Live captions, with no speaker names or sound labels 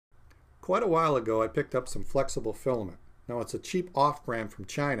Quite a while ago I picked up some flexible filament. Now it's a cheap off-brand from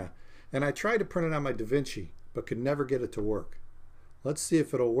China, and I tried to print it on my DaVinci but could never get it to work. Let's see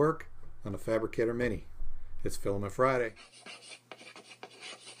if it'll work on the Fabrikator Mini. It's Filament Friday.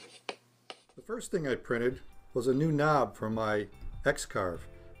 The first thing I printed was a new knob for my X-Carve.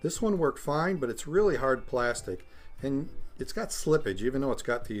 This one worked fine, but it's really hard plastic and it's got slippage even though it's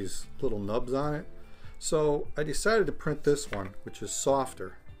got these little nubs on it. So I decided to print this one, which is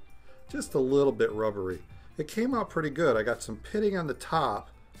softer, just a little bit rubbery. It came out pretty good. I got some pitting on the top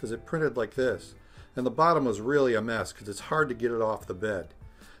because it printed like this, and the bottom was really a mess because it's hard to get it off the bed.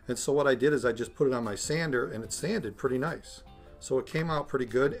 And so what I did is I just put it on my sander and it sanded pretty nice. So it came out pretty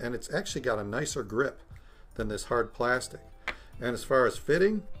good, and it's actually got a nicer grip than this hard plastic. And as far as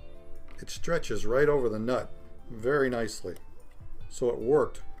fitting, it stretches right over the nut very nicely. So it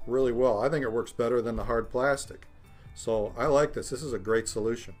worked really well. I think it works better than the hard plastic. So I like this. This is a great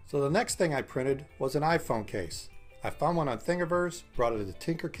solution. So the next thing I printed was an iPhone case. I found one on Thingiverse, brought it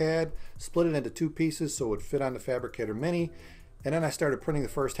to Tinkercad, split it into two pieces so it would fit on the Fabrikator Mini, and then I started printing the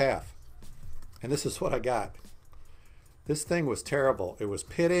first half. And this is what I got. This thing was terrible. It was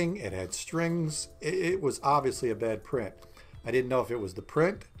pitting, it had strings, it was obviously a bad print. I didn't know if it was the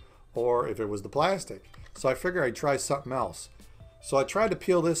print or if it was the plastic. So I figured I'd try something else. So I tried to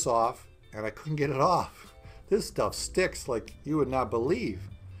peel this off and I couldn't get it off. This stuff sticks like you would not believe.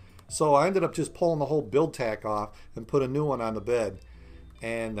 So I ended up just pulling the whole build tack off and put a new one on the bed.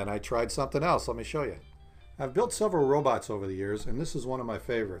 And then I tried something else. Let me show you. I've built several robots over the years, and this is one of my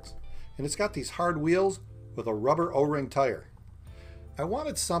favorites. And it's got these hard wheels with a rubber O-ring tire. I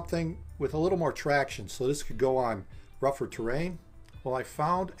wanted something with a little more traction so this could go on rougher terrain. Well, I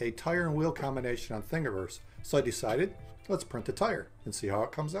found a tire and wheel combination on Thingiverse. So I decided, let's print the tire and see how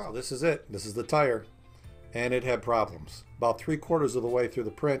it comes out. This is it. This is the tire. And it had problems. About 3/4 of the way through the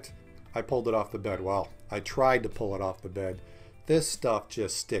print, I pulled it off the bed. Well, I tried to pull it off the bed. This stuff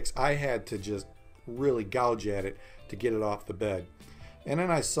just sticks. I had to just really gouge at it to get it off the bed. And then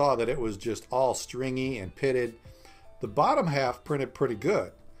I saw that it was just all stringy and pitted. The bottom half printed pretty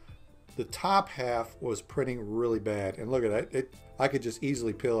good. The top half was printing really bad. And look at that. I could just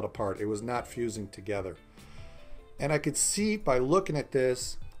easily peel it apart. It was not fusing together. And I could see by looking at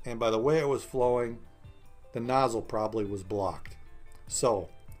this and by the way it was flowing, the nozzle probably was blocked. So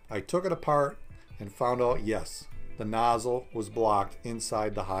I took it apart and found out, yes, the nozzle was blocked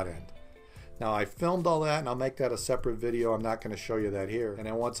inside the hot end. Now I filmed all that and I'll make that a separate video. I'm not going to show you that here. And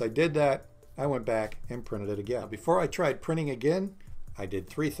then once I did that, I went back and printed it again. Before I tried printing again, I did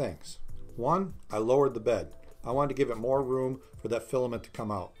three things. One, I lowered the bed. I wanted to give it more room for that filament to come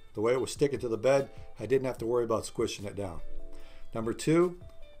out. The way it was sticking to the bed, I didn't have to worry about squishing it down. Number two,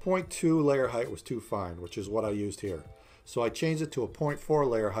 0.2 layer height was too fine, which is what I used here. So I changed it to a 0.4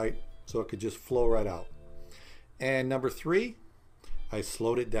 layer height so it could just flow right out. And number three, I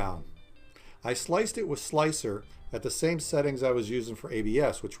slowed it down. I sliced it with slicer at the same settings I was using for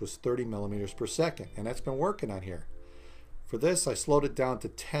ABS, which was 30 millimeters per second, and that's been working on here. For this, I slowed it down to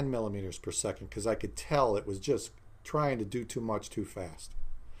 10 millimeters per second because I could tell it was just trying to do too much too fast.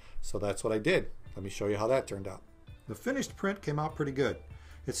 So that's what I did. Let me show you how that turned out. The finished print came out pretty good.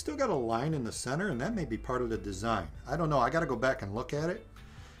 It's still got a line in the center, and that may be part of the design. I don't know. I got to go back and look at it.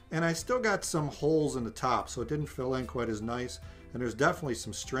 And I still got some holes in the top, so it didn't fill in quite as nice. And there's definitely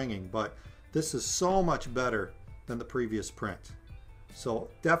some stringing, but this is so much better than the previous print. So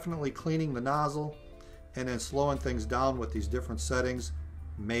definitely cleaning the nozzle and then slowing things down with these different settings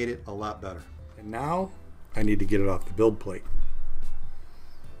made it a lot better. And now I need to get it off the build plate.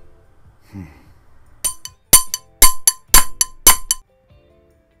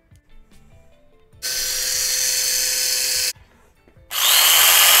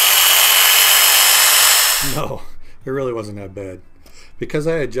 No, it really wasn't that bad. Because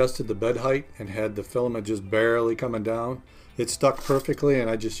I adjusted the bed height and had the filament just barely coming down, it stuck perfectly, and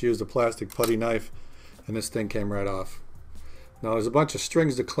I just used a plastic putty knife and this thing came right off. Now there's a bunch of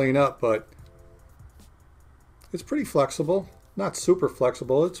strings to clean up, but it's pretty flexible. Not super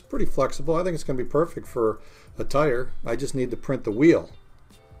flexible, it's pretty flexible. I think it's going to be perfect for a tire. I just need to print the wheel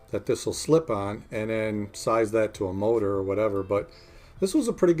that this will slip on and then size that to a motor or whatever, but this was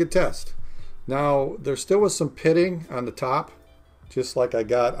a pretty good test. Now there still was some pitting on the top, just like I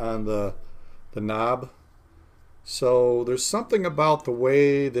got on the knob. So there's something about the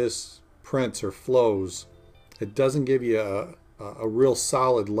way this prints or flows. It doesn't give you a real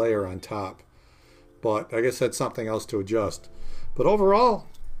solid layer on top. But I guess that's something else to adjust. But overall,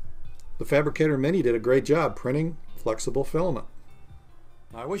 the Fabrikator Mini did a great job printing flexible filament.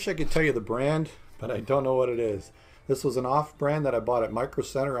 I wish I could tell you the brand, but I don't know what it is. This was an off-brand that I bought at Micro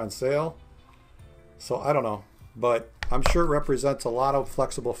Center on sale. So I don't know, but I'm sure it represents a lot of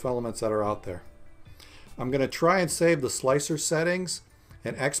flexible filaments that are out there. I'm going to try and save the slicer settings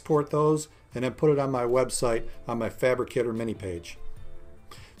and export those and then put it on my website on my Fabrikator Mini page.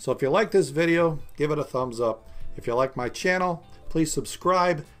 So if you like this video, give it a thumbs up. If you like my channel, please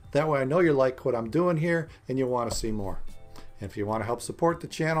subscribe. That way I know you like what I'm doing here and you want to see more. And if you want to help support the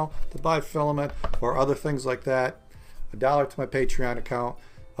channel to buy filament or other things like that, $1 to my Patreon account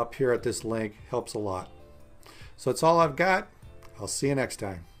up here at this link helps a lot. So that's all I've got. I'll see you next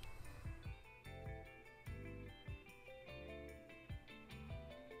time.